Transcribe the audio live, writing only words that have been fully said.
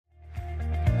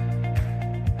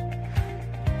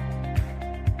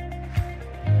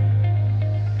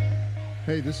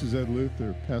Hey, this is Ed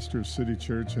Luther, pastor of City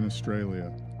Church in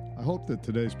Australia. I hope that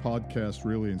today's podcast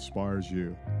really inspires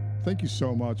you. Thank you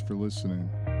so much for listening.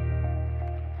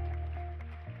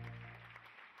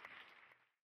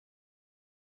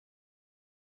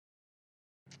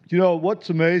 You know, what's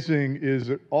amazing is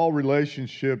that all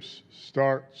relationships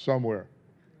start somewhere.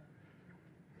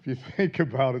 If you think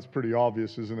about it, it's pretty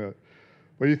obvious, isn't it?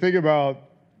 But you think about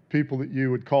people that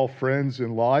you would call friends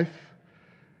in life.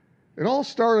 It all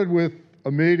started with a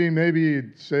meeting. Maybe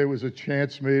you'd say it was a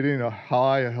chance meeting, a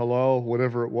hi, a hello,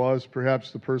 whatever it was.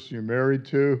 Perhaps the person you're married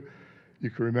to,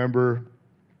 you can remember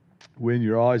when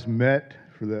your eyes met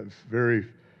for that very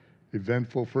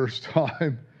eventful first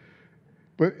time.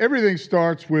 But everything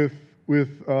starts with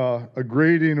a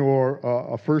greeting or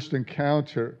a first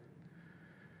encounter.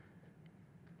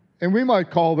 And we might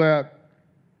call that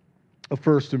a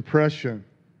first impression.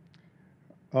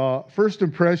 First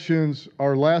impressions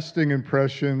are lasting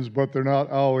impressions, but they're not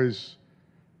always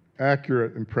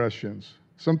accurate impressions.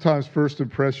 Sometimes first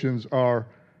impressions are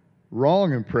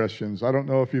wrong impressions. I don't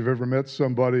know if you've ever met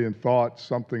somebody and thought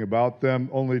something about them,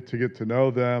 only to get to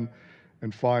know them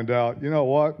and find out, you know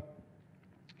what?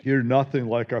 You're nothing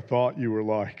like I thought you were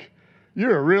like.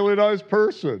 You're a really nice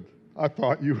person. I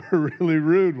thought you were really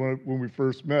rude when we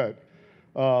first met.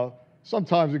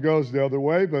 Sometimes it goes the other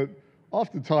way, but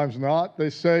oftentimes not. They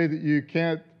say that you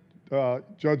can't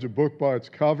judge a book by its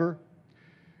cover.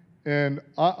 And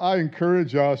I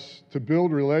encourage us to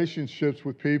build relationships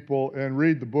with people and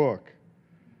read the book.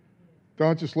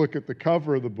 Don't just look at the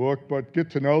cover of the book, but get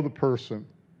to know the person.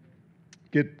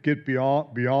 Get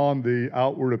beyond the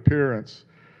outward appearance.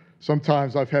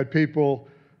 Sometimes I've had people,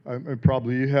 and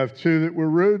probably you have too, that were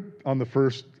rude on the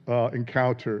first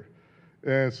encounter.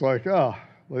 And it's like,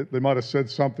 they might have said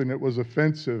something that was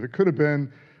offensive. It could have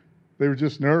been they were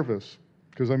just nervous.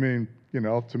 Because, I mean, you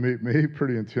know, to meet me,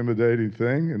 pretty intimidating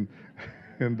thing.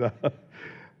 And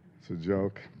it's a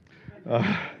joke.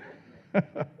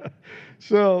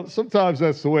 So sometimes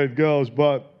that's the way it goes.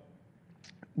 But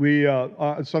we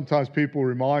sometimes people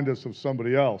remind us of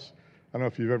somebody else. I don't know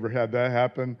if you've ever had that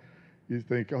happen. You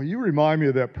think, oh, you remind me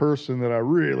of that person that I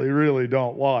really, really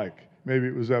don't like. Maybe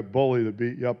it was that bully that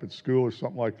beat you up at school or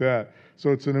something like that. So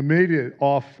it's an immediate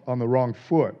off on the wrong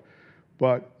foot.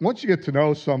 But once you get to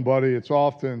know somebody, it's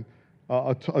often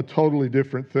a totally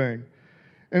different thing.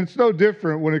 And it's no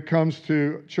different when it comes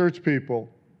to church people.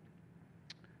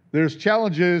 There's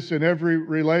challenges in every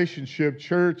relationship.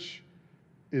 Church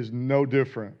is no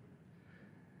different.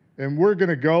 And we're going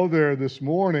to go there this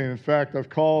morning. In fact, I've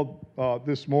called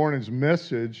this morning's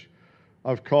message,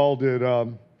 I've called it,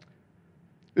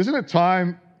 Isn't it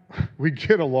time we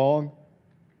get along?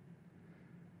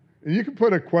 And you can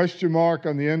put a question mark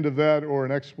on the end of that or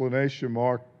an exclamation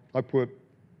mark. I put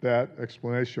that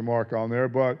exclamation mark on there.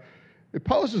 But it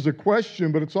poses a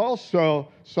question, but it's also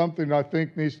something I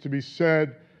think needs to be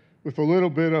said with a little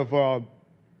bit of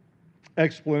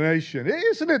explanation.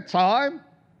 Isn't it time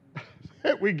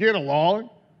that we get along?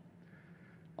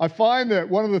 I find that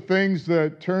one of the things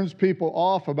that turns people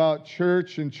off about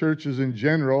church and churches in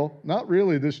general, not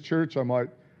really this church, I might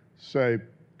say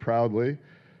proudly,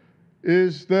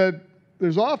 is that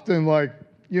there's often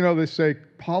they say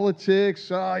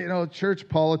politics, church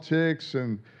politics,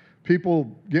 and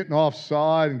people getting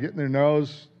offside and getting their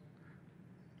nose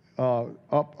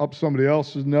up somebody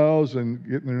else's nose and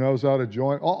getting their nose out of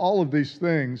joint. All of these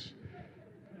things.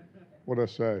 What'd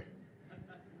I say?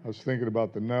 I was thinking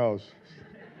about the nose.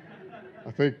 I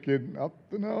think getting up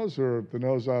the nose or the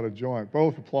nose out of joint.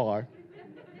 Both apply.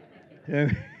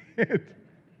 And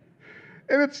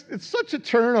it's such a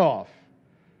turnoff.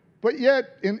 But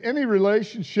yet, in any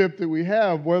relationship that we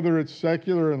have, whether it's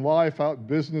secular in life, out in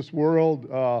business world,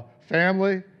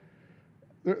 family,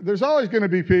 there's always going to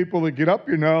be people that get up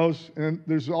your nose, and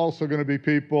there's also going to be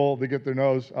people that get their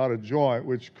nose out of joint,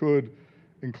 which could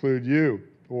include you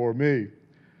or me.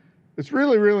 It's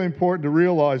really, really important to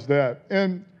realize that.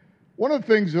 And one of the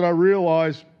things that I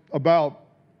realize about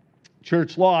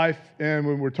church life, and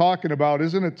when we're talking about,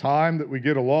 isn't it time that we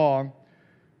get along,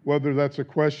 whether that's a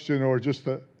question or just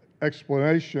an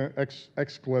exclamation,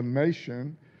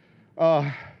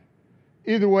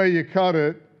 either way you cut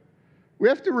it, we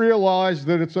have to realize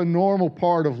that it's a normal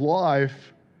part of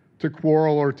life to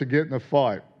quarrel or to get in a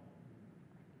fight.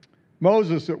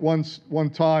 Moses at one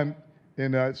time,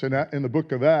 it's in the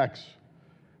book of Acts,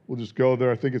 we'll just go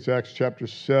there, I think it's Acts chapter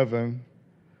 7,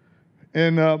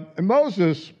 and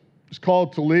Moses is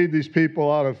called to lead these people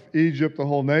out of Egypt, the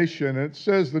whole nation, and it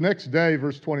says the next day,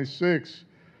 verse 26,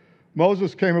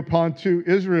 Moses came upon 2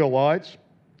 Israelites,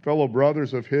 fellow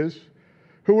brothers of his,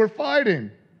 who were fighting.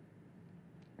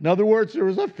 In other words, there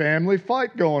was a family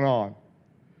fight going on.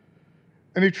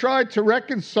 And he tried to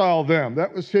reconcile them.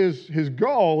 That was his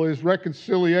goal, is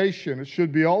reconciliation. It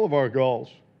should be all of our goals.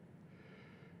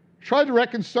 He tried to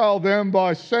reconcile them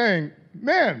by saying,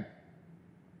 men,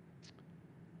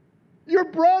 you're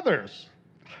brothers.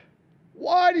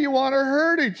 Why do you want to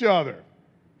hurt each other?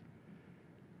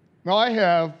 Now, I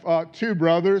have 2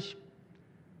 brothers,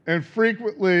 and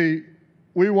frequently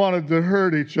we wanted to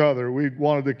hurt each other. We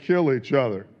wanted to kill each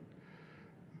other.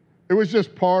 It was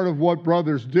just part of what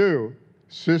brothers do.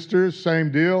 Sisters, same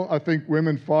deal. I think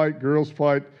women fight, girls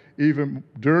fight even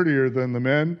dirtier than the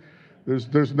men.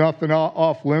 There's nothing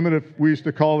off limit. If we used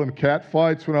to call them cat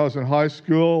fights when I was in high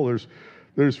school.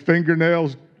 There's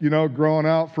fingernails, growing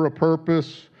out for a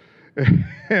purpose,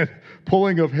 and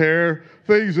pulling of hair,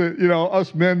 things that,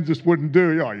 us men just wouldn't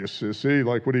do. You sissy,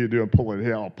 like, what are you doing, pulling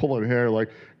hair? Like,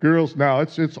 girls, now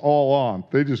it's all on.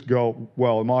 They just go,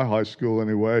 well, in my high school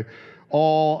anyway,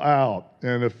 all out.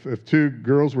 And if 2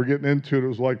 girls were getting into it, it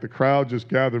was like the crowd just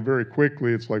gathered very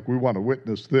quickly. It's like, we want to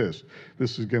witness this.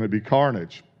 This is going to be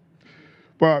carnage.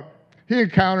 But he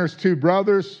encounters 2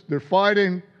 brothers. They're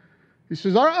fighting. He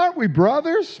says, aren't we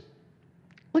brothers?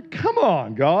 Like, come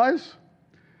on, guys.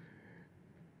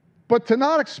 But to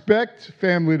not expect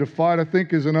family to fight, I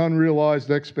think, is an unrealized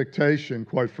expectation,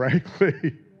 quite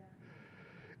frankly.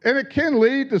 And it can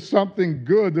lead to something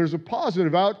good. There's a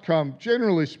positive outcome,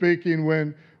 generally speaking,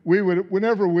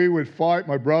 whenever we would fight,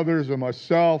 my brothers and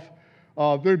myself,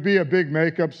 there'd be a big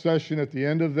makeup session at the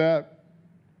end of that,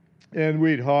 and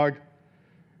we'd hug.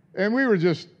 And we were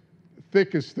just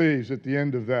thick as thieves at the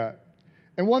end of that.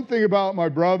 And one thing about my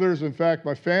brothers, in fact,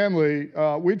 my family,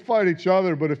 we'd fight each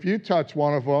other, but if you touch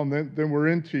one of them, then we're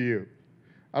into you.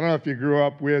 I don't know if you grew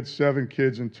up, we had 7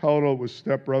 kids in total. It was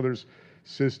stepbrothers,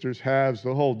 sisters, halves,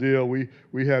 the whole deal. We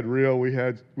had we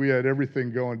had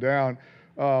everything going down,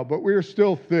 but we were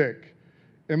still thick.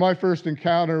 In my first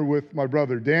encounter with my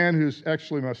brother Dan, who's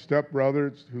actually my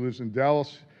stepbrother, who lives in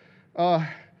Dallas,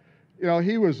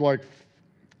 he was like,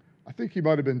 I think he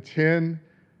might have been 10,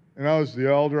 and I was the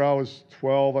elder. I was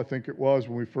 12, I think it was,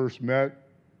 when we first met.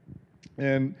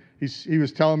 And he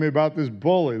was telling me about this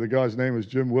bully. The guy's name was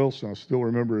Jim Wilson. I still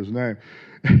remember his name.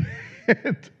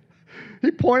 And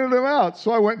he pointed him out,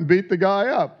 so I went and beat the guy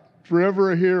up.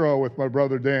 Forever a hero with my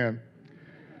brother Dan.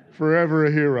 Forever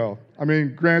a hero. I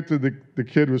mean, granted, the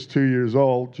kid was 2 years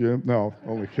old, Jim. No,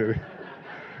 only kidding.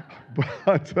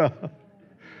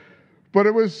 But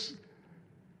it was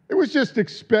just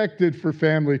expected for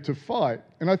family to fight.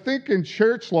 And I think in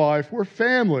church life, we're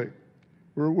family.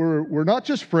 We're not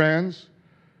just friends.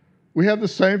 We have the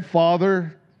same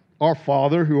Father, our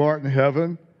Father who art in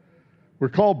heaven. We're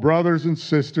called brothers and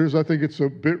sisters. I think it's a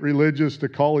bit religious to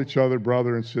call each other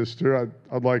brother and sister.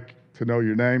 I'd like to know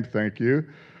your name, thank you.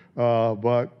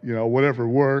 But, whatever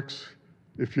works.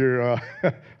 If you're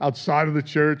outside of the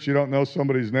church, you don't know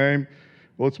somebody's name,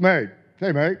 well, it's mate.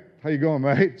 Hey, mate. How you going,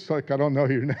 mate? It's like, I don't know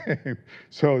your name.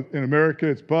 So in America,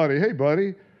 it's buddy. Hey,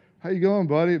 buddy. How you going,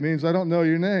 buddy? It means I don't know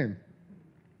your name.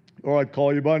 Or I'd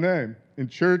call you by name. In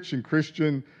church and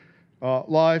Christian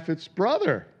life, it's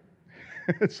brother.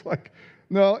 It's like,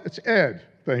 no, it's Ed,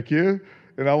 thank you.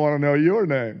 And I want to know your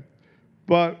name.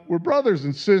 But we're brothers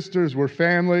and sisters. We're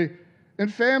family.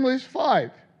 And families fight.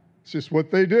 It's just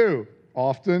what they do.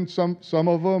 Often, some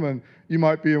of them, and you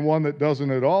might be in one that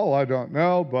doesn't at all, I don't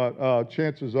know, but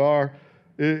chances are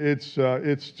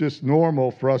it's just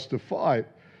normal for us to fight.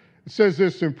 It says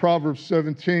this in Proverbs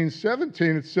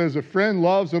 17:17. It says, a friend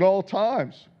loves at all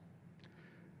times,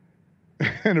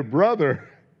 and a brother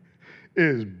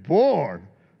is born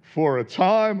for a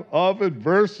time of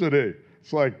adversity.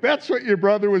 It's like, that's what your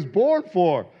brother was born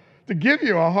for, to give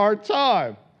you a hard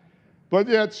time. But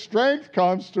yet strength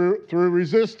comes through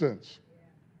resistance.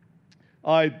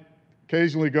 I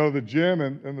occasionally go to the gym,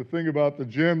 and the thing about the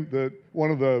gym, that one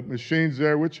of the machines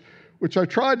there, which I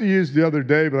tried to use the other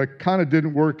day, but I kind of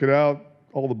didn't work it out,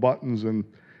 all the buttons and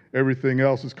everything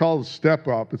else. It's called a step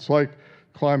up. It's like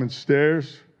climbing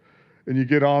stairs, and you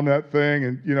get on that thing,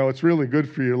 and it's really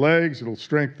good for your legs. It'll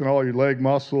strengthen all your leg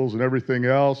muscles and everything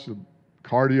else, and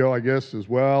cardio, I guess, as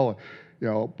well.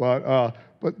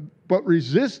 But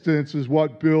resistance is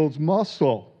what builds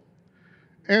muscle.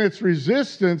 And it's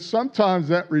resistance. Sometimes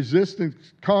that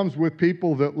resistance comes with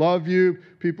people that love you,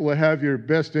 people that have your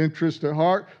best interest at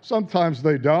heart. Sometimes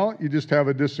they don't. You just have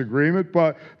a disagreement.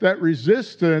 But that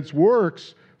resistance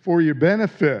works for your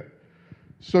benefit.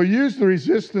 So use the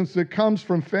resistance that comes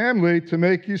from family to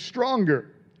make you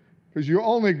stronger. Because you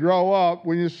only grow up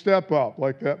when you step up,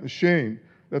 like that machine.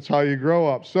 That's how you grow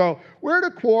up. So where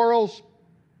do quarrels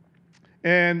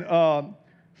and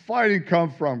fighting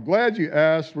come from? Glad you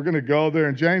asked. We're going to go there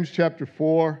in James chapter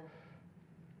 4.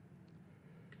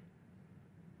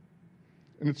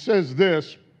 And it says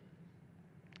this,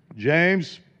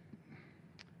 James,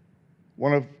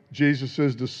 one of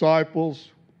Jesus' disciples,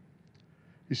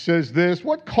 he says this,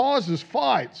 what causes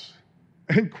fights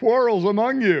and quarrels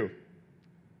among you?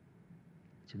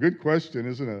 It's a good question,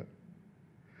 isn't it?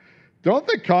 Don't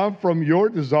they come from your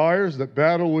desires that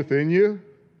battle within you?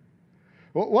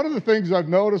 Well, one of the things I've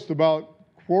noticed about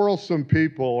quarrelsome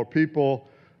people, or people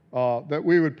that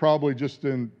we would probably just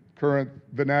in current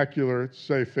vernacular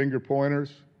say finger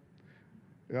pointers.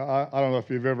 I don't know if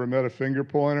you've ever met a finger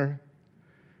pointer.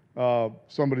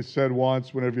 Somebody said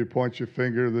once, whenever you point your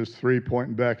finger, there's 3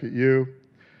 pointing back at you.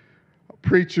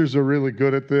 Preachers are really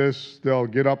good at this. They'll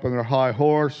get up on their high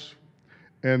horse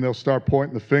and they'll start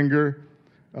pointing the finger.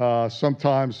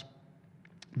 Sometimes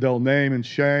they'll name and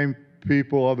shame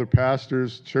people, other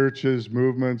pastors, churches,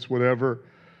 movements, whatever.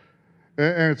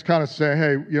 And it's kind of saying,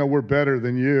 hey, we're better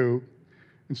than you.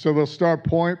 And so they'll start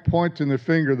pointing their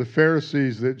finger. The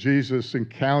Pharisees that Jesus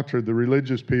encountered, the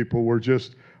religious people, were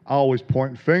just always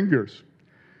pointing fingers.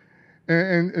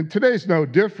 And today's no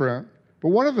different. But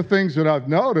one of the things that I've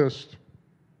noticed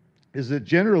is that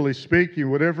generally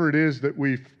speaking, whatever it is that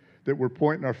we're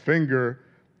pointing our finger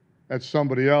at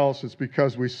somebody else, it's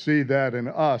because we see that in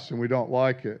us and we don't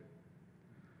like it.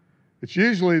 It's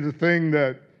usually the thing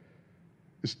that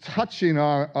is touching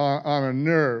on a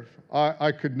nerve.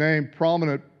 I could name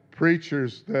prominent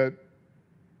preachers that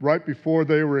right before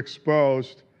they were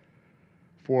exposed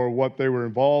for what they were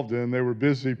involved in, they were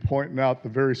busy pointing out the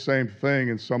very same thing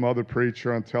in some other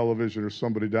preacher on television or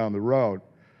somebody down the road.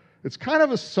 It's kind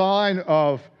of a sign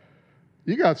of,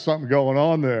 you got something going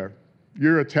on there.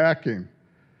 You're attacking.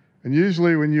 And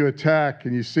usually when you attack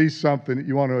and you see something that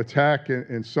you want to attack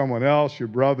in someone else, your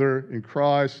brother in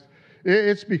Christ,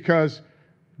 it's because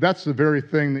that's the very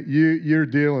thing that you're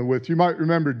dealing with. You might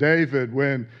remember David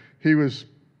when he was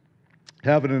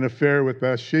having an affair with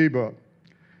Bathsheba.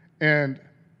 And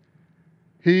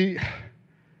he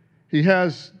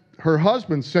has her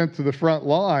husband sent to the front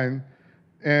line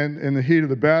and in the heat of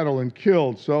the battle and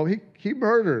killed. So he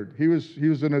murdered. He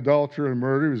was an adulterer and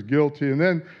murderer. He was guilty. And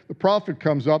then the prophet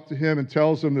comes up to him and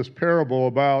tells him this parable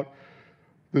about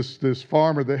this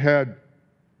farmer that had,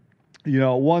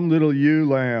 one little ewe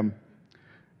lamb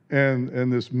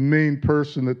and this mean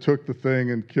person that took the thing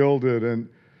and killed it. And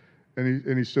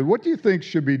he said, what do you think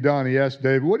should be done? He asked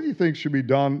David, what do you think should be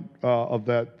done of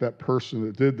that person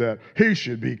that did that? He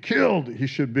should be killed. He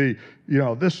should be,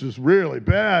 this is really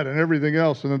bad and everything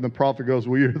else. And then the prophet goes,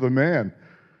 well, you're the man.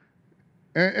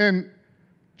 And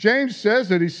James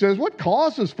says it. He says, what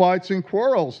causes fights and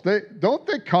quarrels? Don't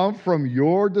they come from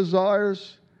your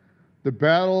desires, the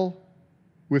battle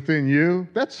within you?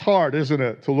 That's hard, isn't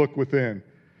it, to look within?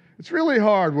 It's really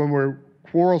hard when we're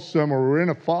quarrelsome or we're in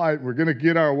a fight, we're going to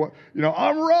get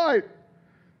I'm right.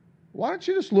 Why don't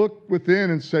you just look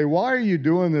within and say, why are you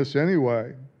doing this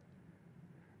anyway?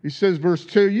 He says, verse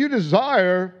 2, you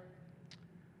desire,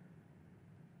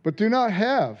 but do not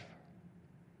have,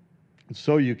 and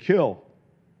so you kill.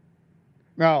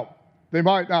 Now, they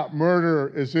might not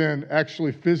murder as in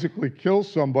actually physically kill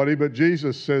somebody, but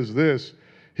Jesus says this.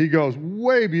 He goes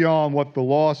way beyond what the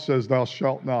law says, thou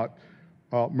shalt not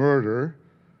murder.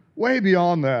 Way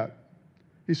beyond that.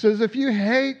 He says, if you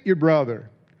hate your brother,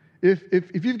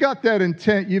 if you've got that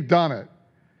intent, you've done it.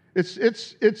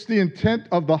 It's the intent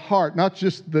of the heart, not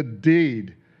just the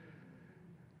deed.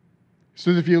 He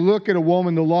says, if you look at a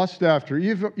woman to lust after,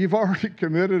 you've already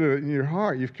committed it in your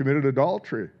heart. You've committed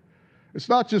adultery. It's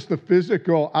not just the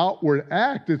physical outward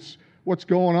act. It's what's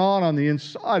going on the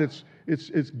inside.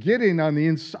 It's getting on the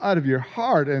inside of your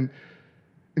heart. And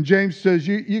James says,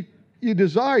 you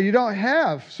desire, you don't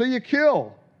have, so you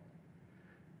kill.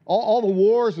 All the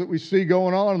wars that we see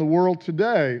going on in the world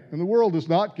today, and the world is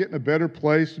not getting a better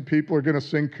place, and people are going to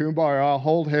sing Kumbaya,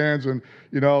 hold hands, and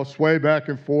sway back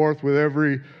and forth with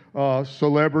every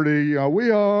celebrity. We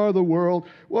are the world.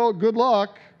 Well, good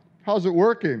luck. How's it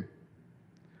working?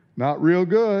 Not real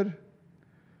good,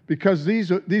 because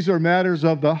these are matters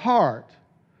of the heart,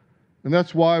 and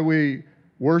that's why we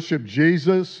worship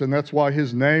Jesus, and that's why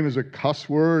his name is a cuss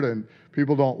word and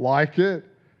people don't like it.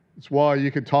 It's why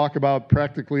you can talk about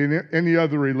practically any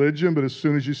other religion, but as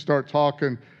soon as you start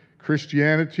talking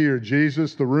Christianity or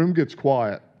Jesus, the room gets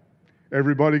quiet.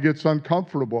 Everybody gets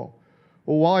uncomfortable.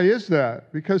 Well, why is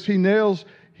that? Because he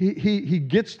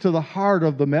gets to the heart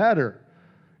of the matter.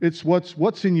 It's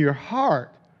what's in your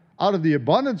heart. Out of the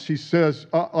abundance, he says,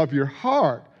 of your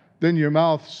heart, then your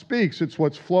mouth speaks. It's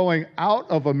what's flowing out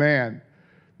of a man.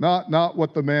 Not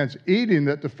what the man's eating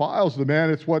that defiles the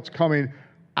man. It's what's coming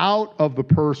out of the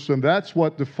person. That's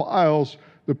what defiles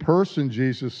the person,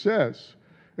 Jesus says.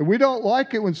 And we don't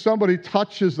like it when somebody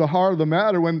touches the heart of the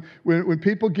matter, when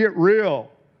people get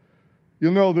real.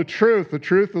 You'll know the truth. The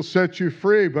truth will set you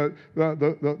free. But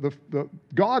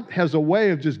God has a way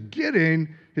of just getting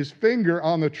his finger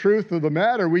on the truth of the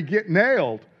matter. We get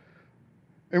nailed.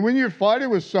 And when you're fighting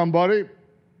with somebody,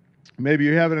 maybe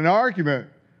you're having an argument,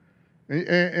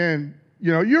 and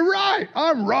you know, you're right,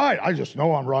 I'm right. I just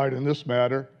know I'm right in this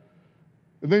matter.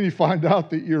 And then you find out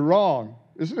that you're wrong.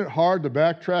 Isn't it hard to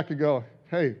backtrack and go,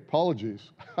 hey,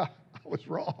 apologies. I was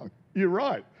wrong. You're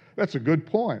right. That's a good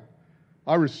point.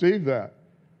 I received that.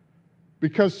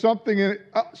 Because something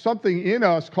in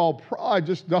us called pride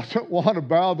just doesn't want to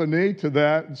bow the knee to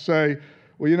that and say,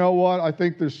 well, you know what? I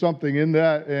think there's something in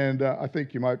that, and I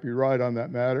think you might be right on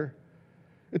that matter.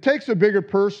 It takes a bigger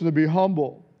person to be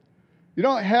humble. You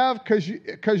don't have because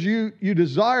you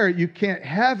desire it, you can't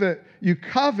have it. You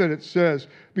covet, it says,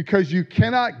 because you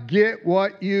cannot get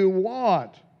what you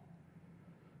want.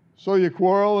 So you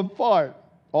quarrel and fight.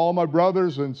 All my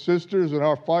brothers and sisters and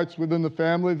our fights within the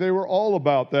family, they were all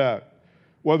about that.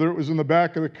 Whether it was in the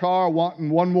back of the car wanting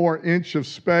one more inch of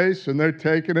space and they're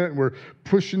taking it and we're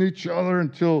pushing each other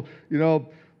until, you know,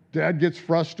 Dad gets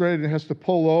frustrated and has to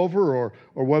pull over, or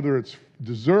whether it's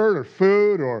dessert or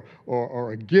food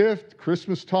or a gift,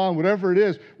 Christmas time, whatever it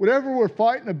is, whatever we're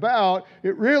fighting about,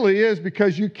 it really is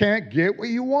because you can't get what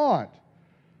you want.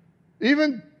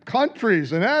 Even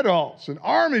countries and adults and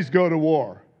armies go to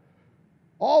war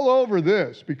all over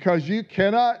this because you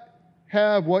cannot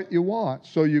have what you want.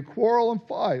 So you quarrel and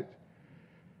fight.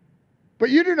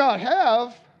 But you do not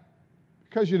have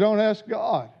because you don't ask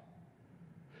God.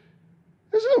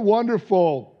 Isn't it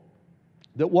wonderful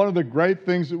that one of the great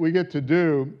things that we get to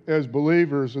do as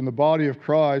believers in the body of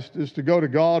Christ is to go to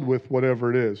God with whatever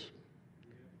it is?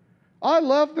 I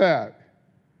love that.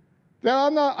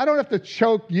 I don't have to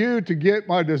choke you to get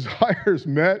my desires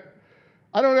met.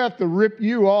 I don't have to rip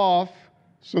you off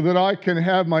so that I can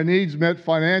have my needs met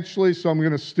financially, so I'm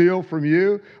going to steal from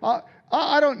you.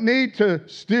 I don't need to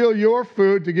steal your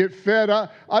food to get fed.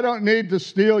 I don't need to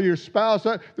steal your spouse.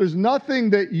 There's nothing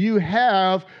that you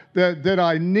have that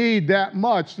I need that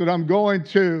much that I'm going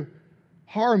to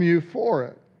harm you for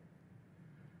it.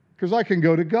 Because I can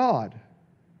go to God.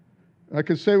 I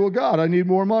can say, well, God, I need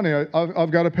more money.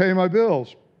 I've got to pay my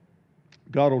bills.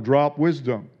 God will drop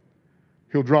wisdom.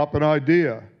 He'll drop an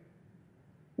idea.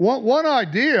 One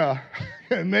idea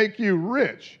can make you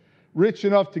rich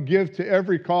enough to give to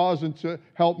every cause and to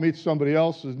help meet somebody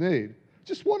else's need.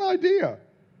 Just one idea.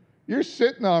 You're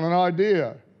sitting on an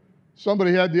idea.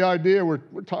 Somebody had the idea, we're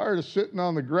tired of sitting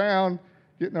on the ground,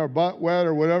 getting our butt wet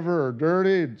or whatever, or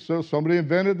dirty, and so somebody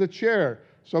invented the chair.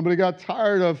 Somebody got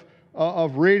tired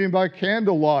of reading by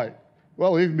candlelight.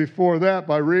 Well, even before that,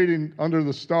 by reading under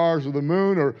the stars of the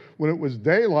moon, or when it was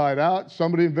daylight out,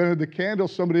 somebody invented the candle.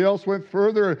 Somebody else went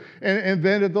further and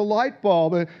invented the light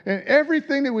bulb. And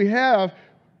everything that we have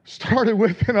started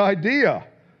with an idea.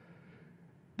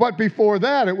 But before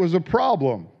that, it was a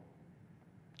problem.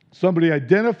 Somebody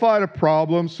identified a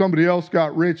problem. Somebody else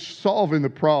got rich solving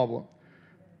the problem.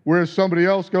 Whereas somebody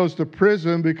else goes to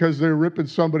prison because they're ripping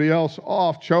somebody else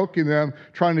off, choking them,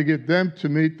 trying to get them to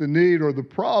meet the need or the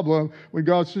problem, when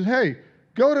God says, hey,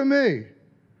 go to me.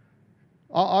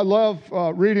 I love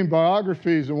reading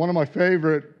biographies, and one of my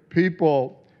favorite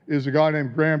people is a guy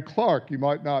named Graham Clark. You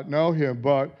might not know him,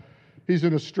 but he's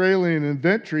an Australian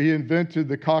inventor. He invented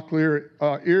the cochlear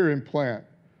ear implant.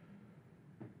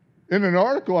 In an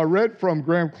article I read from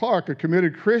Graham Clark, a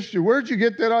committed Christian, where'd you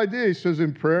get that idea? He says,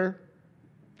 in prayer.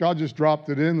 God just dropped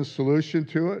it in, the solution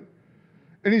to it.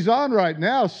 And he's on right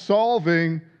now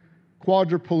solving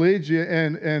quadriplegia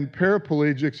and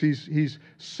paraplegics. He's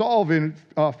solving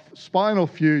spinal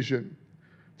fusion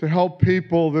to help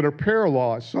people that are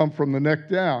paralyzed, some from the neck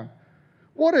down.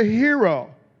 What a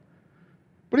hero.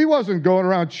 But he wasn't going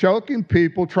around choking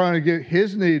people, trying to get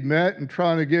his need met and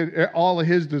trying to get all of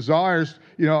his desires,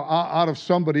 out of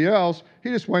somebody else. He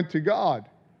just went to God.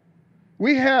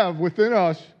 We have within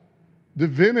us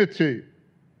divinity.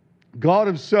 God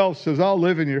himself says, I'll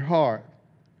live in your heart.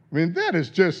 I mean, that is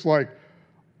just like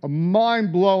a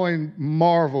mind-blowing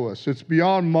marvelous. It's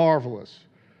beyond marvelous.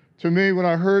 To me, when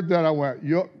I heard that, I went,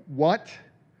 what?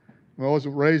 Well, I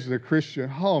wasn't raised in a Christian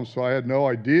home, so I had no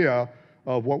idea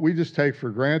of what we just take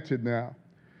for granted now.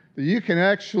 That you can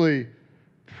actually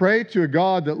pray to a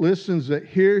God that listens, that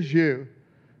hears you,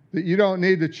 that you don't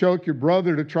need to choke your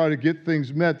brother to try to get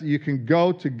things met, that you can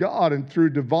go to God, and through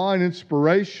divine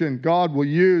inspiration, God will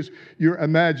use your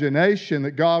imagination,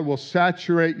 that God will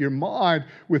saturate your mind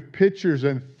with pictures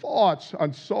and thoughts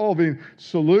on solving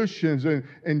solutions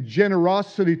and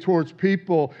generosity towards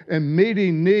people and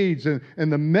meeting needs, and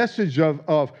the message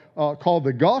of called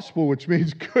the gospel, which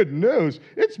means good news.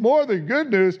 It's more than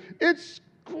good news, it's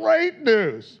great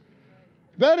news.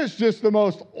 That is just the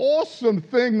most awesome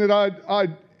thing that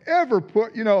I'd ever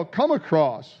come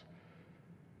across.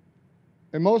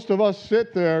 And most of us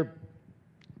sit there,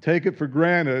 take it for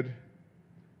granted,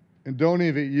 and don't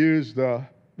even use the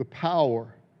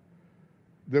power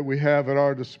that we have at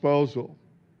our disposal,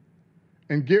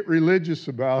 and get religious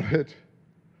about it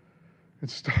and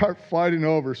start fighting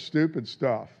over stupid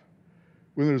stuff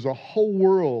when there's a whole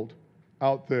world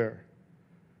out there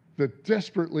that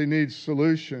desperately needs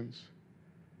solutions.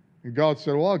 And God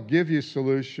said, well, I'll give you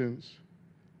solutions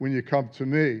when you come to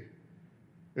me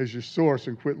as your source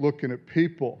and quit looking at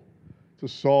people to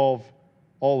solve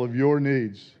all of your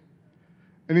needs.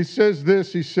 And he says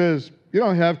this, he says, you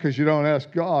don't have because you don't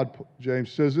ask God,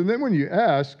 James says. And then when you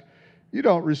ask, you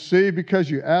don't receive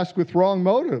because you ask with wrong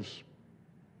motives,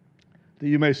 that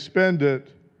you may spend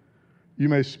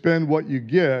what you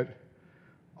get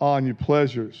on your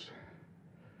pleasures.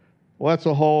 Well, that's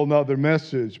a whole nother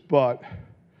message, but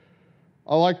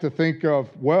I like to think of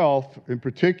wealth in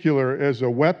particular as a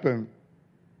weapon,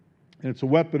 and it's a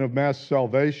weapon of mass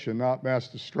salvation, not mass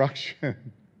destruction.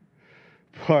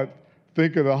 But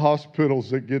think of the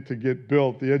hospitals that get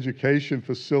built, the education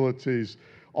facilities,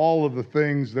 all of the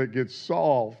things that get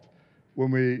solved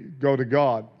when we go to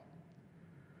God.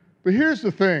 But here's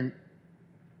the thing.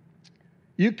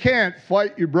 You can't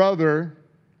fight your brother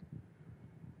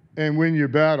and win your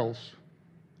battles.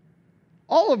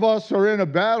 All of us are in a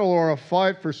battle or a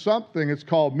fight for something. It's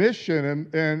called mission,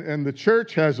 and the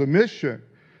church has a mission.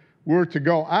 We're to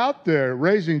go out there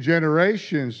raising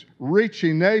generations,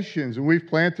 reaching nations. And we've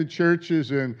planted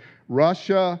churches in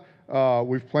Russia.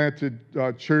 We've planted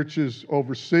churches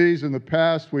overseas in the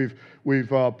past. We've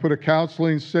put a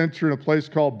counseling center in a place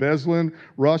called Beslan,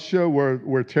 Russia,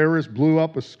 where terrorists blew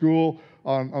up a school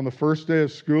on the first day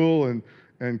of school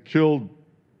and killed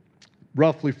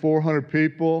roughly 400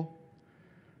 people.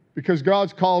 Because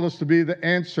God's called us to be the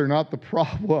answer, not the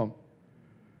problem.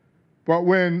 But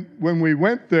when we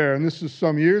went there, and this is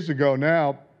some years ago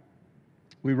now,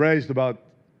 we raised about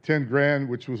 10 grand,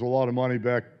 which was a lot of money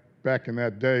back in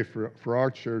that day for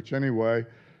our church anyway.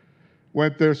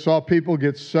 Went there, saw people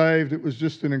get saved. It was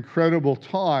just an incredible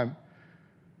time.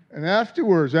 And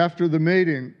afterwards, after the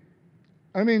meeting,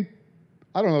 I don't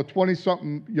know,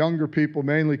 20-something younger people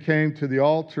mainly came to the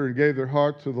altar and gave their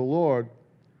heart to the Lord.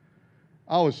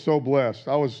 I was so blessed.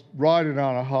 I was riding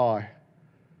on a high.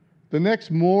 The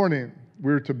next morning,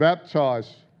 we were to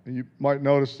baptize. And you might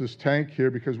notice this tank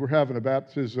here because we're having a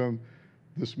baptism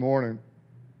this morning.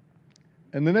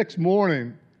 And the next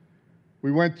morning,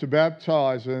 we went to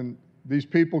baptize, and these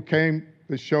people came,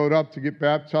 they showed up to get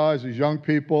baptized, these young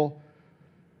people.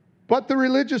 But the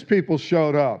religious people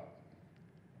showed up,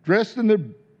 dressed in their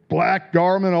black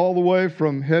garment all the way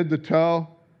from head to toe.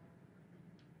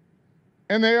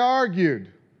 And they argued.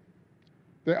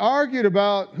 They argued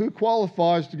about who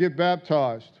qualifies to get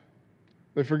baptized.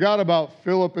 They forgot about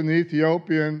Philip and the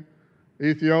Ethiopian. The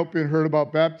Ethiopian heard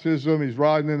about baptism. He's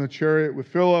riding in the chariot with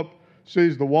Philip,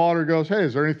 sees the water, goes, hey,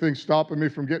 is there anything stopping me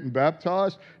from getting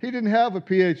baptized? He didn't have a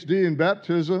PhD in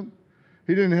baptism.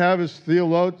 He didn't have his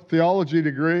theology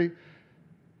degree.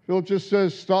 Philip just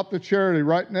says, stop the chariot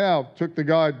right now. Took the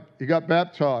guy, he got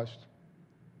baptized.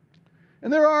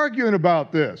 And they're arguing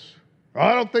about this.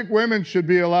 I don't think women should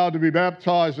be allowed to be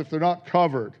baptized if they're not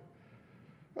covered.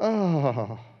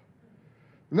 Oh.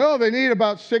 No, they need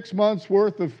about 6 months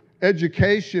worth of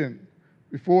education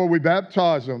before we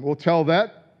baptize them. We'll tell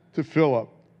that to Philip.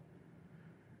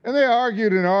 And they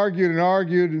argued and argued and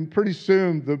argued, and pretty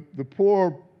soon the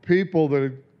poor people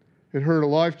that had heard a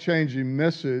life-changing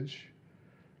message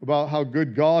about how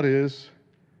good God is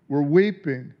were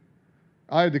weeping.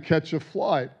 I had to catch a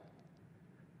flight.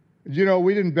 You know,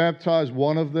 we didn't baptize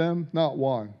one of them, not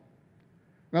one.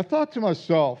 And I thought to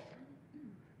myself,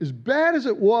 as bad as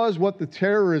it was what the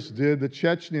terrorists did, the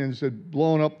Chechens had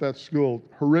blown up that school,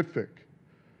 horrific.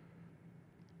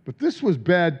 But this was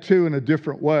bad too in a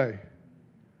different way.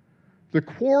 The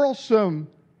quarrelsome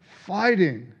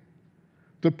fighting,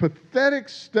 the pathetic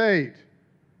state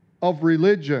of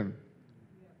religion.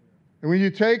 And when you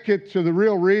take it to the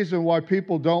real reason why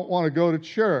people don't want to go to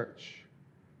church,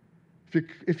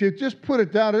 if you just put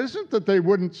it down, it isn't that they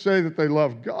wouldn't say that they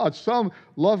love God. Some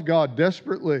love God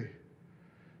desperately.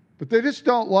 But they just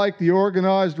don't like the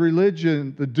organized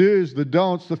religion, the do's, the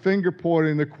don'ts, the finger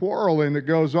pointing, the quarreling that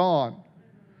goes on.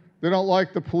 They don't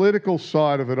like the political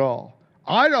side of it all.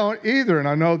 I don't either, and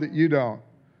I know that you don't.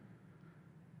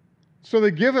 So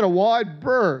they give it a wide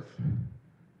berth.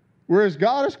 Whereas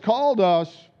God has called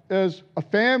us as a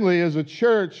family, as a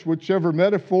church, whichever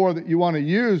metaphor that you want to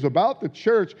use about the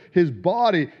church, His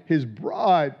body, His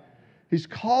bride, He's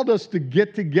called us to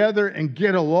get together and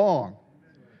get along.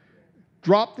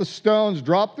 Drop the stones,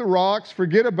 drop the rocks,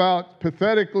 forget about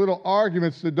pathetic little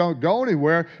arguments that don't go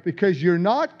anywhere, because you're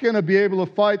not going to be able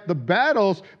to fight the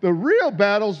battles, the real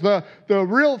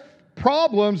real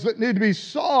problems that need to be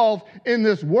solved in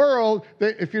this world.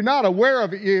 That if you're not aware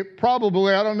of it, you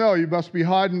probably, I don't know, you must be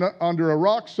hiding under a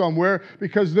rock somewhere,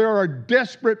 because there are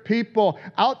desperate people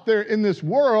out there in this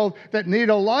world that need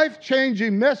a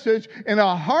life-changing message and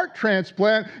a heart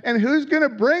transplant, and who's going to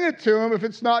bring it to them if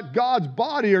it's not God's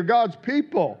body or God's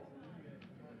people?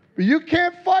 But you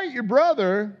can't fight your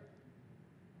brother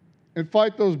and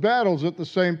fight those battles at the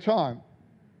same time.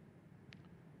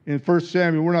 In 1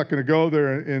 Samuel, we're not going to go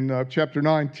there, in chapter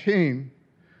 19,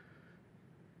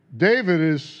 David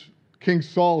is King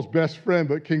Saul's best friend,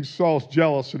 but King Saul's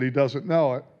jealous and he doesn't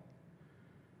know it.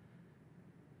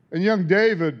 And young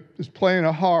David is playing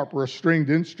a harp or a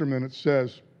stringed instrument, it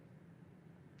says.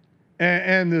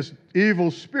 And this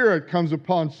evil spirit comes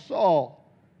upon Saul.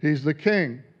 He's the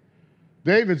king.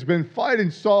 David's been fighting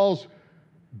Saul's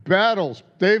battles.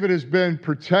 David has been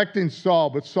protecting Saul,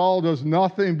 but Saul does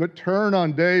nothing but turn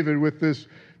on David with this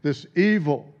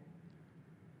evil.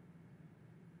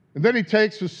 And then he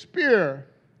takes a spear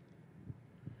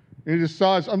and he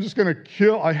decides, I'm just going to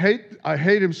kill. I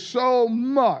hate him so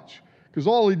much, because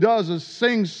all he does is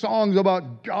sing songs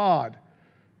about God.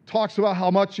 Talks about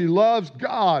how much he loves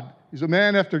God. He's a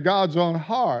man after God's own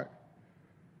heart.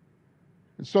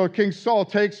 And so King Saul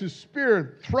takes his spear and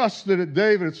thrusts it at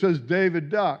David. It says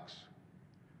David ducks.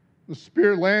 The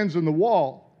spear lands in the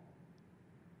wall.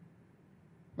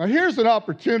 Now here's an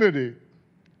opportunity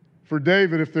for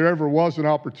David, if there ever was an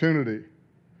opportunity.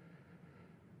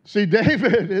 See,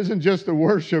 David isn't just a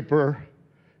worshiper,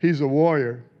 he's a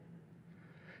warrior.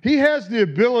 He has the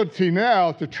ability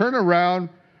now to turn around,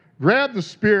 grab the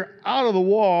spear out of the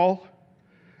wall,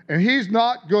 and he's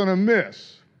not going to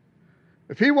miss.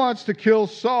 If he wants to kill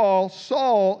Saul,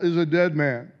 Saul is a dead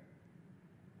man.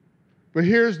 But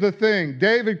here's the thing.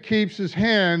 David keeps his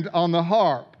hand on the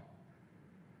harp.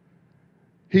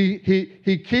 He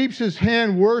keeps his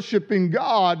hand worshiping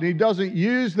God, and he doesn't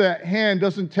use that hand,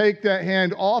 doesn't take that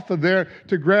hand off of there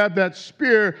to grab that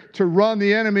spear to run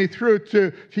the enemy through.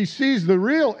 He sees the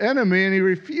real enemy, and he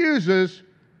refuses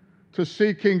to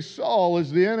see King Saul as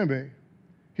the enemy.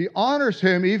 He honors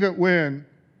him even when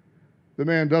the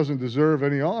man doesn't deserve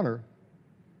any honor.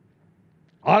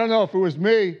 I don't know, if it was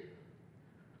me,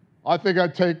 I think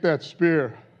I'd take that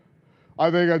spear. I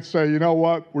think I'd say, you know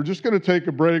what? We're just going to take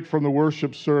a break from the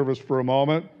worship service for a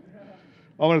moment.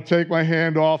 I'm going to take my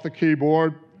hand off the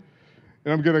keyboard,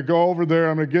 and I'm going to go over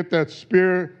there. I'm going to get that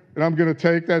spear, and I'm going to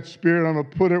take that spear, and I'm going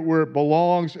to put it where it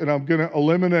belongs, and I'm going to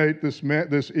eliminate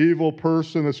this evil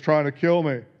person that's trying to kill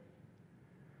me.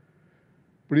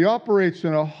 But he operates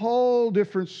in a whole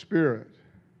different spirit.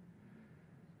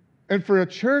 And for a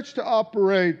church to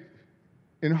operate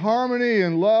in harmony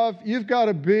and love, you've got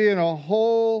to be in a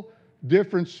whole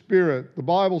different spirit. The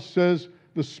Bible says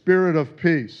the spirit of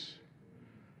peace.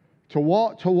 To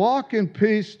walk in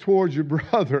peace towards your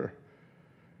brother.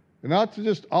 And not to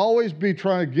just always be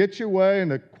trying to get your way and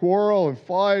to quarrel and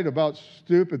fight about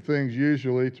stupid things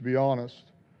usually, to be honest.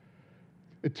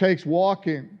 It takes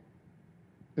walking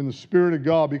in the Spirit of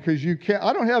God, because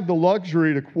I don't have the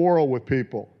luxury to quarrel with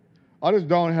people. I just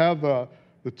don't have the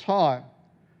time.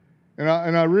 And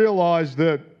I realize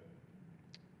that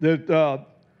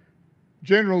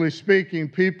generally speaking,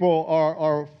 people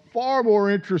are far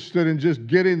more interested in just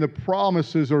getting the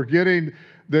promises or getting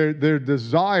their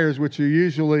desires, which are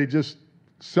usually just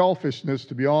selfishness,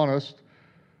 to be honest.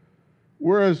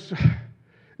 Whereas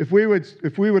if we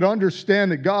would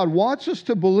understand that God wants us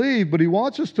to believe, but He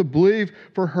wants us to believe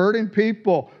for hurting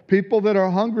people that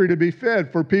are hungry to be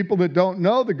fed, for people that don't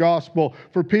know the gospel,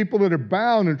 for people that are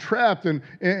bound and trapped,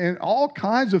 and all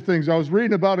kinds of things. I was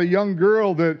reading about a young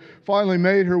girl that finally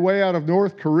made her way out of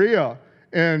North Korea,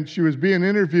 and she was being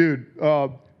interviewed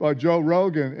by Joe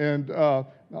Rogan. And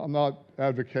I'm not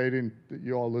advocating that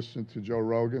you all listen to Joe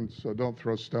Rogan, so don't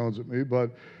throw stones at me,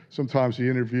 but sometimes he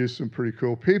interviews some pretty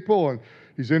cool people, and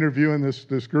he's interviewing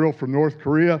this girl from North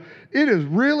Korea. It is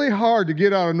really hard to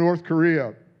get out of North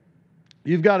Korea.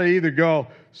 You've got to either go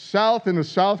south into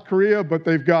South Korea, but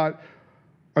they've got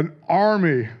an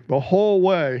army the whole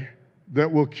way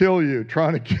that will kill you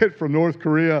trying to get from North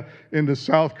Korea into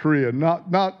South Korea.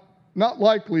 Not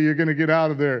likely you're going to get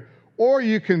out of there. Or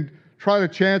you can try to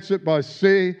chance it by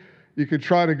sea. You could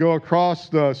try to go across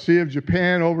the Sea of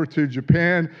Japan over to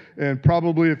Japan, and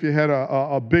probably if you had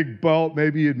a big boat,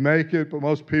 maybe you'd make it, but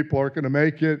most people aren't going to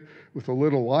make it with a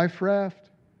little life raft.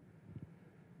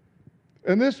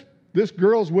 And this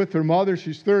girl's with her mother.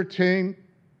 She's 13,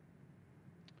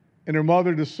 and her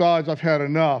mother decides, I've had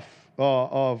enough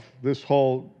of this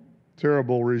whole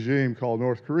terrible regime called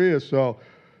North Korea. So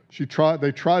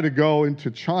they try to go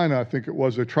into China, I think it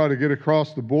was. They try to get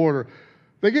across the border.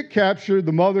 They get captured.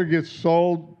 The mother gets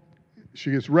sold. She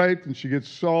gets raped and she gets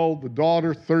sold. The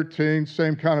daughter, 13,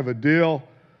 same kind of a deal.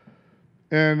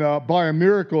 And by a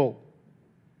miracle,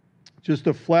 just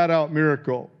a flat-out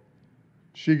miracle,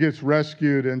 she gets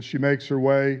rescued and she makes her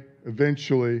way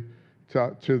eventually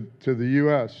to the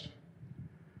U.S.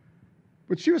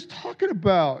 But she was talking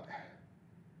about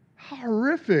how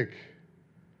horrific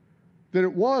that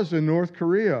it was in North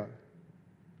Korea.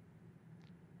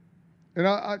 And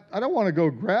I don't want to go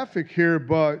graphic here,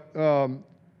 but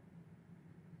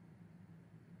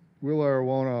will I or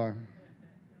won't I?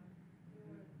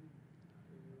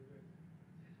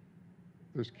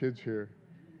 There's kids here.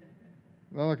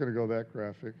 I'm not going to go that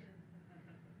graphic.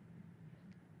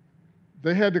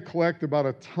 They had to collect about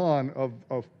a ton of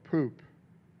poop.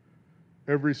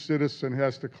 Every citizen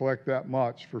has to collect that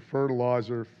much for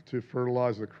fertilizer to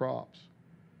fertilize the crops.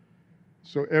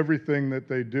 So everything that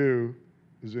they do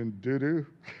is in doo-doo.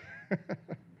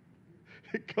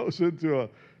 It goes into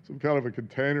some kind of a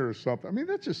container or something. I mean,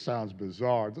 that just sounds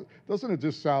bizarre. Doesn't it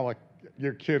just sound like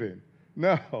you're kidding?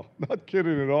 No, not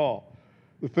kidding at all.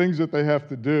 The things that they have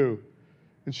to do.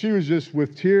 And she was just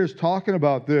with tears talking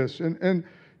about this. And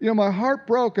you know, my heart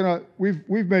broke. And we've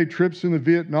made trips into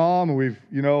Vietnam, and we've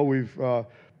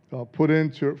put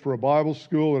into for a Bible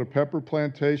school at a pepper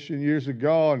plantation years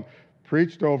ago, and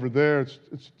preached over there.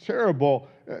 It's terrible.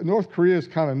 North Korea is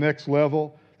kind of next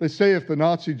level. They say if the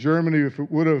Nazi Germany, if it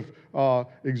would have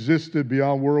existed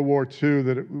beyond World War II,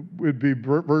 that it would be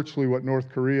virtually what North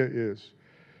Korea is.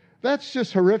 That's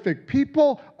just horrific.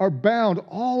 People are bound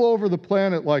all over the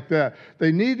planet like that.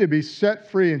 They need to be set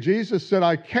free. And Jesus said,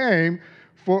 I came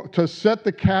to set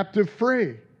the captive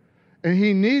free. And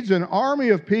he needs an army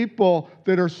of people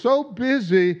that are so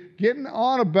busy getting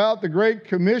on about the Great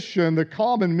Commission, the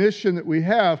common mission that we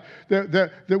have,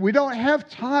 that we don't have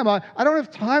time. I don't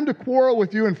have time to quarrel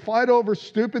with you and fight over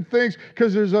stupid things,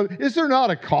 because is there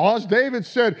not a cause? David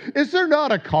said, is there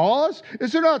not a cause?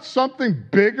 Is there not something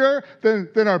bigger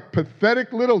than our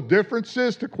pathetic little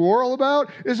differences to quarrel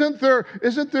about? Isn't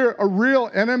there a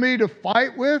real enemy to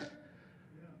fight with?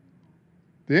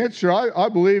 The answer, I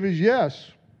believe, is yes.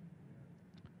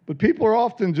 But people are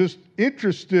often just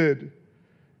interested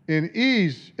in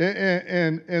ease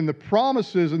and the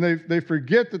promises, and they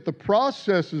forget that the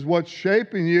process is what's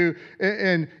shaping you.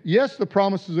 And yes, the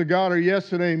promises of God are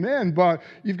yes and amen, but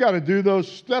you've got to do those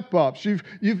step-ups.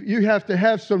 You have to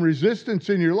have some resistance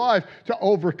in your life to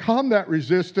overcome that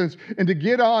resistance and to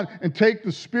get on and take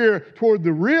the spear toward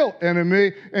the real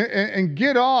enemy and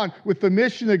get on with the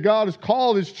mission that God has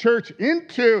called His church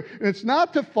into. And it's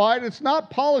not to fight. It's not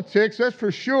politics, that's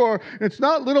for sure. It's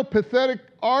not little pathetic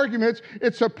arguments.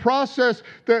 It's a process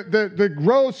that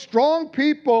grows strong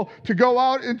people to go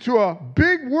out into a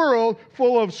big world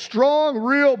full of strong,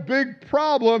 real, big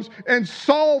problems and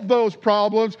solve those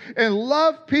problems and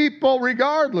love people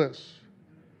regardless.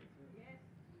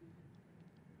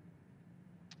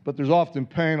 But there's often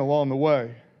pain along the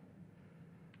way.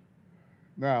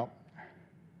 Now,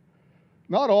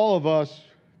 not all of us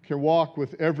can walk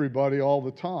with everybody all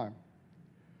the time.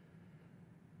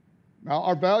 Now,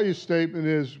 our value statement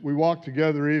is we walk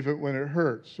together even when it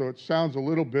hurts. So it sounds a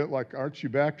little bit like, aren't you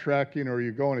backtracking, or are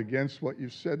you going against what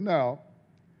you've said? No.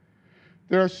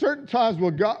 There are certain times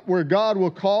where God will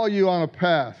call you on a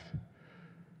path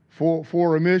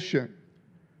for a mission.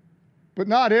 But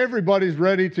not everybody's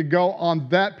ready to go on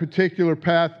that particular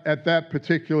path at that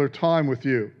particular time with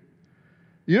you.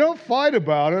 You don't fight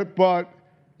about it, but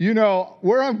you know,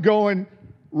 where I'm going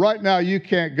right now, you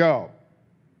can't go.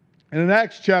 And in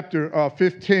Acts chapter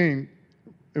 15,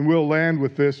 and we'll land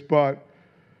with this, but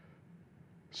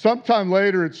sometime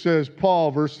later it says, Paul,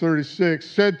 verse 36,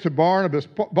 said to Barnabas,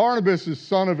 Barnabas is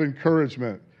son of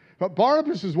encouragement. But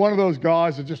Barnabas is one of those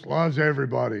guys that just loves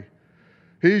everybody.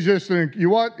 He's just, you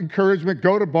want encouragement,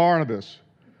 go to Barnabas.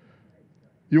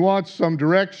 You want some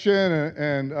direction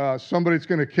and somebody that's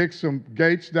going to kick some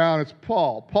gates down, it's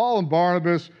Paul. Paul and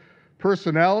Barnabas,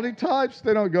 personality types,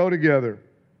 they don't go together.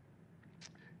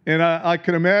 And I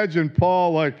can imagine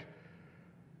Paul like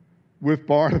with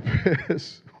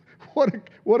Barnabas.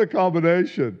 What a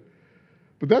combination.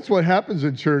 But that's what happens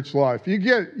in church life. You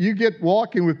get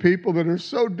walking with people that are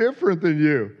so different than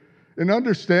you. And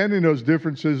understanding those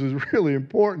differences is really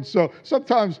important. So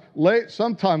sometime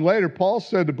later, Paul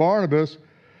said to Barnabas,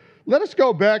 let us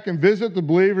go back and visit the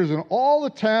believers in all the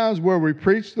towns where we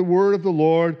preach the word of the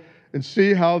Lord and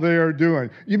see how they are doing.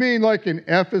 You mean like in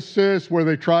Ephesus where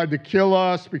they tried to kill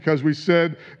us because we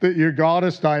said that your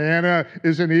goddess Diana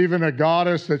isn't even a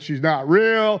goddess, that she's not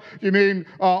real? You mean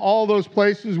all those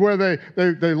places where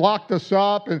they locked us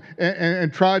up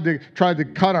and tried to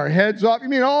cut our heads off? You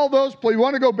mean all those places? You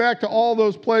want to go back to all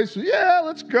those places? Yeah,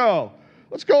 let's go.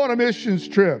 Let's go on a missions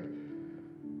trip.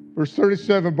 Verse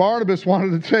 37, Barnabas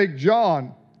wanted to take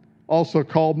John, also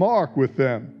called Mark, with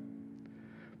them.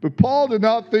 But Paul did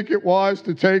not think it wise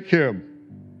to take him.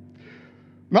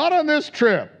 Not on this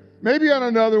trip. Maybe on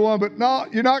another one, but no,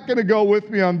 you're not going to go with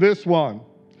me on this one.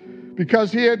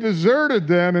 Because he had deserted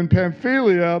them in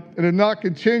Pamphylia and had not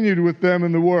continued with them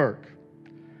in the work.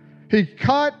 He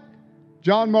cut,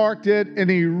 John Mark did, and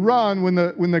he run when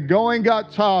the going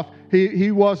got tough.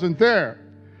 He wasn't there.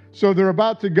 So they're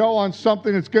about to go on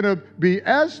something that's going to be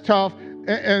as tough.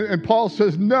 And Paul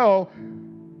says, no,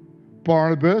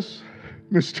 Barnabas,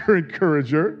 Mr.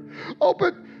 Encourager. Oh,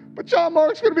 but John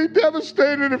Mark's going to be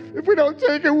devastated if we don't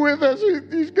take him with us.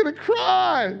 He's going to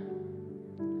cry.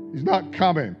 He's not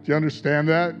coming. Do you understand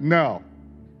that? No.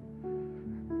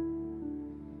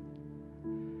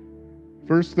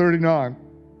 Verse 39.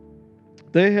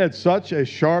 They had such a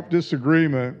sharp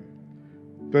disagreement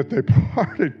that they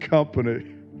parted company.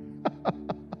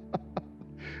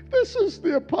 This is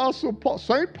the Apostle Paul,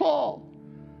 St. Paul,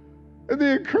 and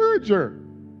the encourager.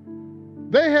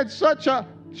 They had such a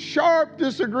sharp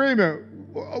disagreement.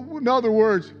 In other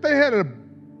words, they had a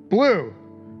blew.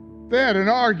 They had an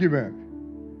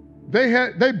argument.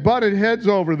 They butted heads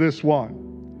over this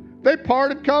one. They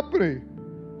parted company.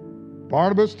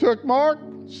 Barnabas took Mark,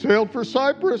 sailed for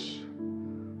Cyprus.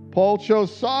 Paul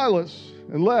chose Silas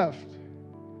and left.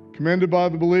 Commended by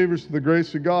the believers to the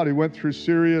grace of God, he went through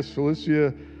Syria,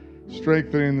 Cilicia,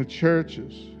 strengthening the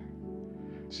churches.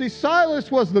 See,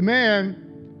 Silas was the man,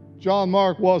 John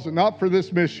Mark wasn't, not for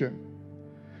this mission.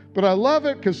 But I love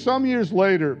it because some years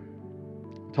later,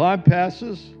 time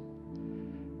passes,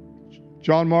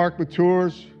 John Mark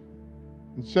matures.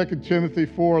 In 2 Timothy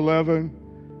 4:11,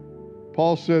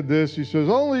 Paul said this, he says,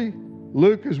 only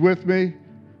Luke is with me.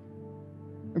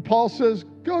 And Paul says,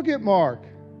 go get Mark.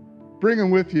 Bring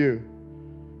him with you,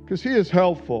 because he is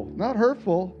helpful, not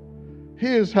hurtful.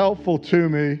 He is helpful to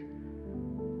me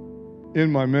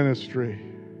in my ministry.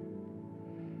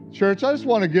 Church, I just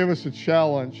want to give us a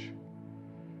challenge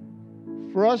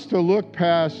for us to look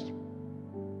past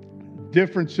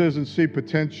differences and see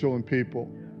potential in people.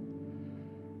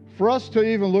 For us to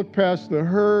even look past the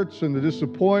hurts and the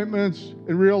disappointments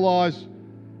and realize,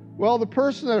 well, the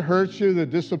person that hurts you,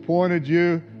 that disappointed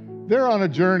you, they're on a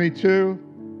journey too.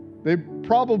 They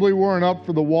probably weren't up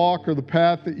for the walk or the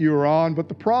path that you were on, but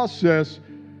the process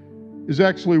is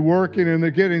actually working and they're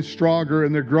getting stronger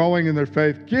and they're growing in their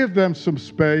faith. Give them some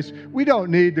space. We don't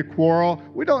need to quarrel.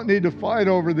 We don't need to fight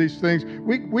over these things.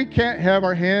 We can't have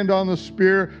our hand on the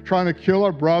spear trying to kill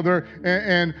our brother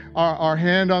and our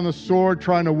hand on the sword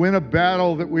trying to win a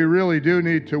battle that we really do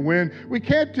need to win. We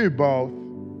can't do both.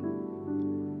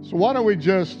 So why don't we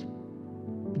just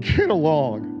get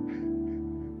along?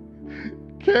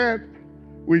 Can't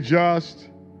we just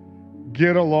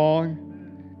get along?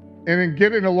 And in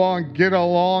getting along, get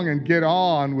and get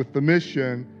on with the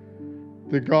mission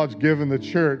that God's given the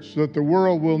church so that the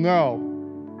world will know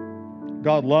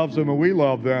God loves them and we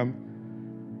love them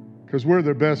because we're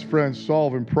their best friends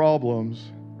solving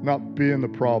problems, not being the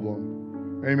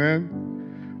problem.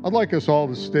 Amen? I'd like us all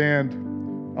to stand.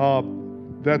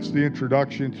 That's the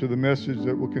introduction to the message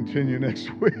that will continue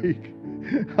next week.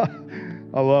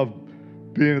 I love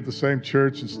being at the same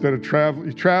church. Instead of travel,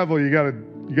 you got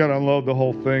to unload the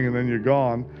whole thing and then you're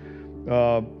gone.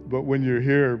 But when you're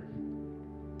here,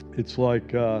 it's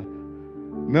like,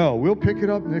 no, we'll pick it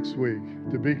up next week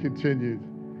to be continued.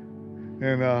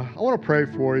 And I want to pray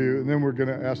for you, and then we're going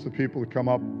to ask the people to come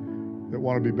up that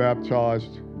want to be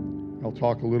baptized. I'll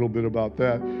talk a little bit about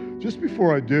that. Just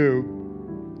before I do,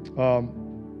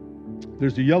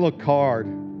 there's a yellow card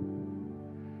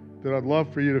that I'd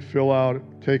love for you to fill out,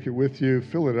 take it with you,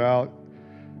 fill it out.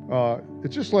 It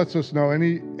just lets us know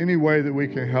any way that we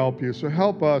can help you. So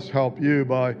help us help you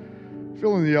by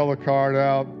filling the yellow card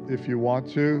out if you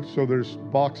want to. So there's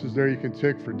boxes there you can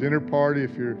tick for dinner party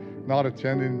if you're not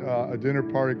attending a dinner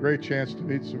party. Great chance to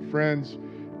meet some friends.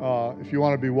 if you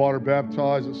want to be water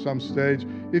baptized at some stage.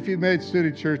 If you've made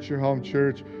City Church your home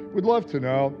church, we'd love to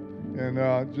know, and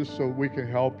just so we can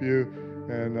help you.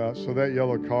 And so that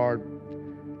yellow card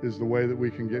is the way that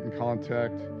we can get in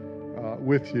contact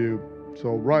with you.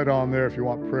 So right on there, if you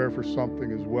want prayer for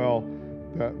something as well,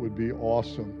 that would be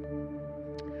awesome.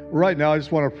 Right now, I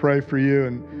just want to pray for you.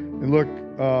 And look,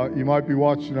 you might be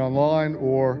watching online,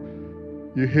 or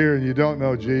you're here and you don't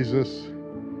know Jesus.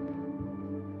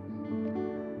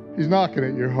 He's knocking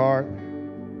at your heart,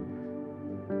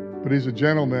 but he's a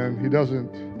gentleman. He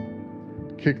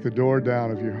doesn't kick the door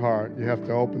down of your heart. You have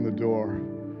to open the door.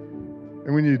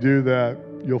 And when you do that,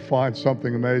 you'll find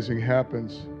something amazing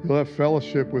happens. You'll have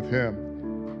fellowship with him.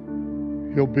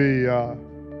 He'll be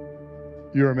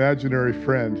your imaginary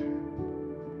friend,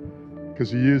 because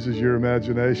he uses your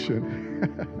imagination.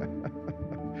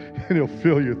 And he'll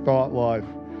fill your thought life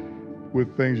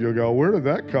with things you'll go, where did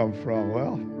that come from?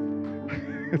 Well,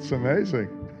 it's amazing.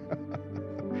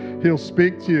 He'll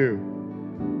speak to you,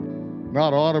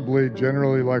 not audibly,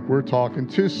 generally like we're talking,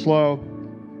 too slow.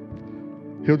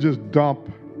 He'll just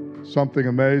dump something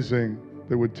amazing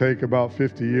that would take about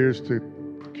 50 years to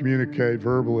communicate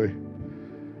verbally.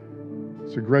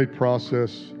 It's a great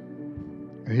process.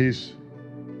 And he's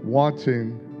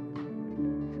wanting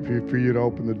for you to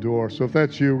open the door. So if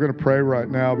that's you, we're going to pray right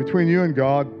now. Between you and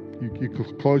God, you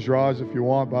can close your eyes if you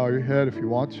want, bow your head if you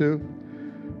want to.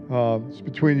 It's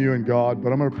between you and God,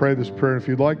 but I'm going to pray this prayer. If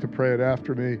you'd like to pray it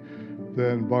after me,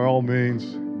 then by all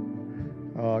means,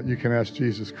 you can ask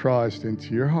Jesus Christ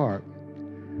into your heart.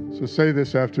 So say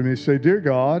this after me. Say, Dear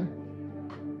God,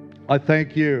 I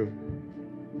thank you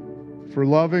for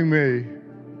loving me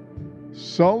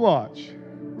so much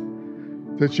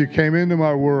that you came into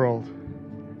my world.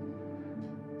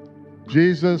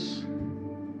 Jesus,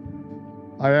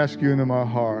 I ask you into my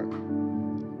heart. I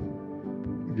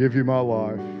give you my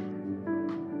life.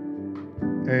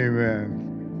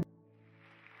 Amen.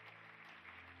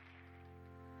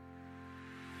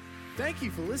 Thank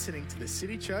you for listening to the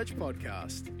City Church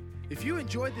podcast. If you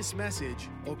enjoyed this message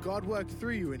or God worked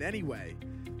through you in any way,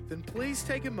 then please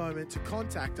take a moment to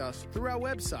contact us through our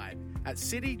website at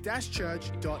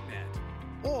city-church.net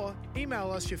or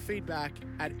email us your feedback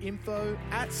at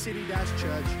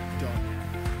info@city-church.net.